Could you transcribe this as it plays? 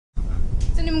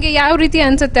ನಿಮಗೆ ಯಾವ ರೀತಿ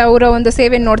ಅನ್ಸುತ್ತೆ ಅವರ ಒಂದು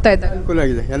ಸೇವೆ ನೋಡ್ತಾ ಇದ್ದಾಗ? ಅನುಕೂಲ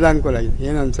ಆಗಿದೆ, ಎಲ್ಲ ಅನುಕೂಲ ಆಗಿದೆ,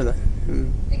 ಏನು ಅನ್ಸಲ್ಲ.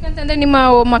 ಯಾಕಂತಂದ್ರೆ ನಿಮ್ಮ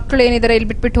ಮಕ್ಕಳು ಏನಿದ್ದಾರೆ ಇಲ್ಲಿ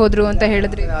ಬಿಟ್ಬಿಟ್ಟು ಹೋದ್ರು ಅಂತ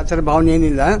ಹೇಳಿದ್ರಿ, ಆ ಥರ ಭಾವನೆ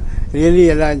ಏನಿಲ್ಲ. ರಿಯಲಿ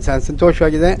ಎಲ್ಲ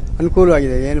ಸಂತೋಷವಾಗಿದೆ,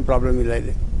 ಅನುಕೂಲವಾಗಿದೆ, ಏನು ಪ್ರಾಬ್ಲಮ್ ಇಲ್ಲ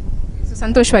ಇಲ್ಲಿ.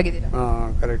 ಸಂತೋಷವಾಗಿದ್ದೀರಾ? ಹಾಂ,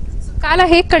 ಕರೆಕ್ಟ್. ಕಾಲ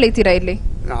ಹೇಗೆ ಕಳೀತೀರಾ ಇಲ್ಲಿ?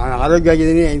 ನಾನು ಆರೋಗ್ಯ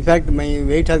ಆಗಿದ್ದೀನಿ. In fact my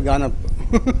weight has gone up.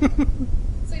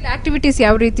 ಇಲ್ಲಿ ಆಕ್ಟಿವಿಟೀಸ್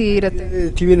ಯಾವ ರೀತಿ ಇರುತ್ತೆ?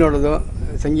 ಟಿ ವಿ ನೋಡೋದು,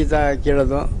 ಸಂಗೀತ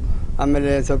ಕೇಳೋದು,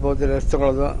 ಆಮೇಲೆ ಸ್ವಲ್ಪ ಹೊತ್ತು ರೆಸ್ಟ್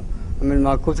ತಗೊಳ್ಳೋದು,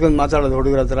 ಆಮೇಲೆ ಕೂತ್ಕೊಂಡು ಮಾತಾಡೋದು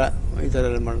ಹುಡುಗರ ಹತ್ರ, ಈ ಥರ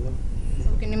ಎಲ್ಲ ಮಾಡೋದು.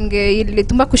 ನಿಮಗೆ ಇಲ್ಲಿ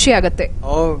ತುಂಬ ಖುಷಿ ಆಗುತ್ತೆ?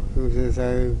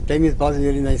 Time is pass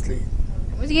very nicely.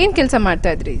 ಏನು ಕೆಲಸ ಮಾಡ್ತಾ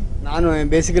ಇದ್ರಿ? ನಾನು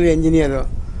basically engineer,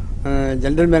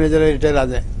 general manager retire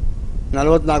ಆದೆ.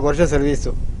 44 ವರ್ಷ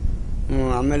ಸರ್ವೀಸು.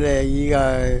 ಆಮೇಲೆ ಈಗ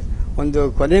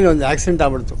ಕೊನೆಯಲ್ಲಿ ಒಂದು ಆಕ್ಸಿಡೆಂಟ್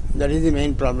ಆಗ್ಬಿಡ್ತು. That is the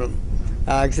main problem.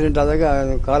 ಆ ಆಕ್ಸಿಡೆಂಟ್ ಆದಾಗ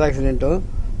ಕಾರ್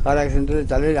ಆಕ್ಸಿಡೆಂಟಲ್ಲಿ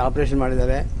ತಲೆಯಲ್ಲಿ ಆಪ್ರೇಷನ್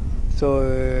ಮಾಡಿದ್ದಾರೆ. ಸೊ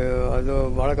ಅದು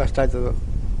ಭಾಳ ಕಷ್ಟ ಆಯ್ತದು.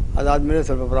 ಅದಾದಮೇಲೆ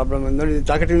ಸ್ವಲ್ಪ ಪ್ರಾಬ್ಲಮ್ ನೋಡಿ,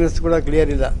 ಟಾಕೆಟಿವ್ನೆಸ್ ಕೂಡ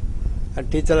ಕ್ಲಿಯರ್ ಇಲ್ಲ,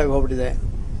 ಟೀಚರಾಗಿ ಹೋಗ್ಬಿಟ್ಟಿದೆ.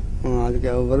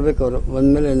 ಅದಕ್ಕೆ ಬರಬೇಕು, ಅವರು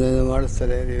ಬಂದಮೇಲೆ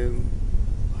ಮಾಡಿಸ್ತಾರೆ,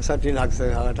 ಹೊಸ ಟೀಲ್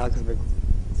ಹಾಕಿಸ್ಬೇಕು.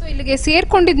 ಸೊ ಇಲ್ಲಿಗೆ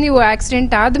ಸೇರ್ಕೊಂಡಿದ್ದು ನೀವು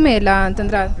ಆಕ್ಸಿಡೆಂಟ್ ಆದಮೇಲೆ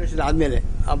ಅಂತಂದ್ರೆ? ಆಪ್ರೇಷನ್ ಆದಮೇಲೆ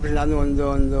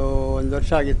ಒಂದು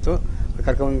ವರ್ಷ ಆಗಿತ್ತು,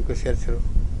 ಕರ್ಕೊಂಡು ಸೇರಿಸಿರು.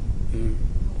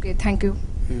 Okay, thank you.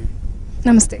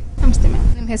 ನಮಸ್ತೆ. ನಮಸ್ತೆ ಮ್ಯಾಮ್,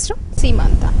 ನಿಮ್ಮ ಹೆಸರು? ಸೀಮಾ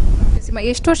ಅಂತ. ಸೀಮಾ,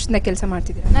 ಎಷ್ಟು ವರ್ಷದಿಂದ ಕೆಲಸ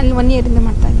ಮಾಡ್ತಿದ್ದೀರಾ? ನಾನು 1 ಇಯರಿಂದ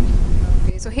ಮಾಡ್ತಾ ಇದ್ದೀನಿ.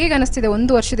 ಓಕೆ, ಸೊ ಹೇಗೆ ಅನಿಸ್ತಿದೆ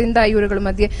 1 ವರ್ಷದಿಂದ ಇವರುಗಳ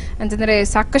ಮಧ್ಯೆ? ಅಂತಂದರೆ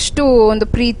ಸಾಕಷ್ಟು ಒಂದು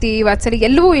ಪ್ರೀತಿ ವಾತ್ಸಲ್ಯ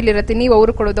ಎಲ್ಲವೂ ಇಲ್ಲಿರುತ್ತೆ, ನೀವು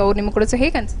ಅವರು ಕೊಡೋದು, ಅವ್ರು ನಿಮ್ಗೆ ಕೊಡೋದು. ಸೊ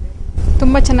ಹೇಗೆ ಅನಿಸುತ್ತೆ?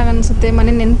 ತುಂಬ ಚೆನ್ನಾಗಿ ಅನಿಸುತ್ತೆ.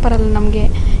 ಮನೆ ನೆನಪರಲ್ಲ ನಮಗೆ,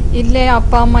 ಇಲ್ಲೇ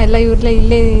ಅಪ್ಪ ಅಮ್ಮ ಎಲ್ಲ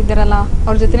ಇಲ್ಲೇ ಇದ್ದಾರಲ್ಲ,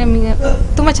 ಅವ್ರ ಜೊತೆ ನಮಗೆ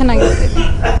ತುಂಬ ಚೆನ್ನಾಗಿರುತ್ತೆ.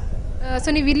 ಸೊ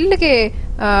ನೀವು ಇಲ್ಲಿಗೆ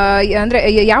ಅಂದರೆ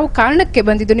ಯಾವ ಕಾರಣಕ್ಕೆ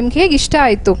ಬಂದಿದ್ದು? ನಿಮ್ಗೆ ಹೇಗೆ ಇಷ್ಟ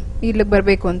ಆಯಿತು ಇಲ್ಲಿಗೆ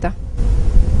ಬರಬೇಕು ಅಂತ?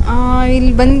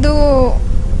 ಇಲ್ಲಿ ಬಂದು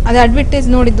ಅದೇ ಅಡ್ವರ್ಟೈಸ್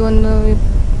ನೋಡಿದ್ದು, ಒಂದು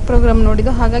ಪ್ರೋಗ್ರಾಮ್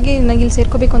ನೋಡಿದ್ದು, ಹಾಗಾಗಿ ನನಗೆ ಇಲ್ಲಿ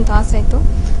ಸೇರ್ಕೋಬೇಕು ಅಂತ ಆಸೆ ಆಯಿತು.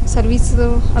 ಸರ್ವೀಸು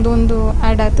ಅದೊಂದು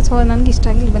ಆ್ಯಡ್ ಆಯಿತು, ಸೊ ನನಗೆ ಇಷ್ಟ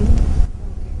ಆಗಿ ಇಲ್ಲಿ ಬಂದಿದ್ದು.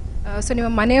 ಸೊ ನಿಮ್ಮ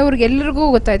ಮನೆಯವ್ರಿಗೆ ಎಲ್ಲರಿಗೂ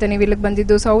ಗೊತ್ತಾಯ್ತಾ ನೀವು ಇಲ್ಲಿಗೆ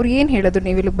ಬಂದಿದ್ದು? ಸೊ ಅವ್ರು ಏನು ಹೇಳಿದ್ರು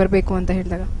ನೀವು ಇಲ್ಲಿಗೆ ಬರಬೇಕು ಅಂತ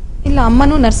ಹೇಳಿದಾಗ? ಇಲ್ಲ,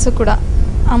 ಅಮ್ಮನೂ ನರ್ಸು ಕೂಡ.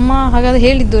 ಅಮ್ಮ ಹಾಗಾದ್ರೆ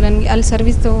ಹೇಳಿದ್ದು ನನಗೆ, ಅಲ್ಲಿ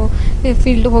ಸರ್ವಿಸ್ದು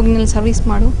ಫೀಲ್ಡ್ ಹೋಗಿ ನಲ್ಲಿ ಸರ್ವಿಸ್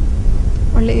ಮಾಡು,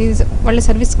 ಒಳ್ಳೆ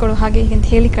ಸರ್ವಿಸ್ ಕೊಡು, ಹಾಗೆ ಅಂತ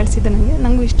ಹೇಳಿ ಕಳಿಸಿದ್ದು.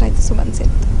 ನನಗೂ ಇಷ್ಟ ಆಯಿತು, ಸೊ ಬಂದು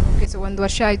ಸೇರಿತು. ಓಕೆ, ಸೊ 1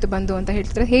 ವರ್ಷ ಆಯಿತು ಬಂದು ಅಂತ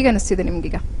ಹೇಳ್ತಿದ್ರೆ, ಹೇಗೆ ಅನಿಸ್ತಿದೆ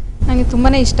ನಿಮಗೀಗ? ನನಗೆ ತುಂಬಾ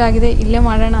ಇಷ್ಟ ಆಗಿದೆ, ಇಲ್ಲೇ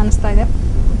ಮಾಡೋಣ ಅನಿಸ್ತಾ ಇದೆ.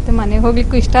 ಮತ್ತು ಮನೆಗೆ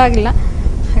ಹೋಗ್ಲಿಕ್ಕೂ ಇಷ್ಟ ಆಗಿಲ್ಲ.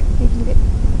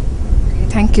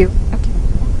 Thank you.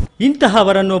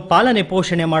 ಇಂತಹವರನ್ನು ಪಾಲನೆ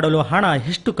ಪೋಷಣೆ ಮಾಡಲು ಹಣ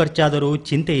ಎಷ್ಟು ಖರ್ಚಾದರೂ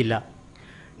ಚಿಂತೆ ಇಲ್ಲ,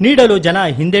 ನೀಡಲು ಜನ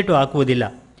ಹಿಂದೇಟು ಹಾಕುವುದಿಲ್ಲ.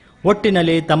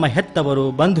 ಒಟ್ಟಿನಲ್ಲಿ ತಮ್ಮ ಹೆತ್ತವರು,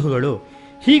 ಬಂಧುಗಳು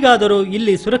ಹೀಗಾದರೂ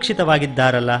ಇಲ್ಲಿ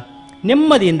ಸುರಕ್ಷಿತವಾಗಿದ್ದಾರಲ್ಲ,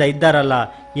 ನೆಮ್ಮದಿಯಿಂದ ಇದ್ದಾರಲ್ಲ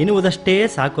ಎನ್ನುವುದಷ್ಟೇ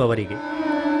ಸಾಕು ಅವರಿಗೆ.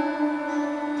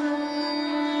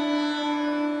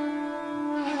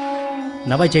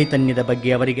 ನವಚೈತನ್ಯದ ಬಗ್ಗೆ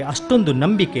ಅವರಿಗೆ ಅಷ್ಟೊಂದು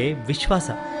ನಂಬಿಕೆ, ವಿಶ್ವಾಸ.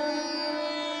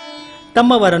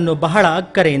 ತಮ್ಮವರನ್ನು ಬಹಳ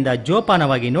ಅಕ್ಕರೆಯಿಂದ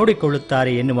ಜೋಪಾನವಾಗಿ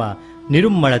ನೋಡಿಕೊಳ್ಳುತ್ತಾರೆ ಎನ್ನುವ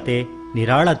ನಿರುಮ್ಮಳತೆ,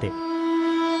 ನಿರಾಳತೆ.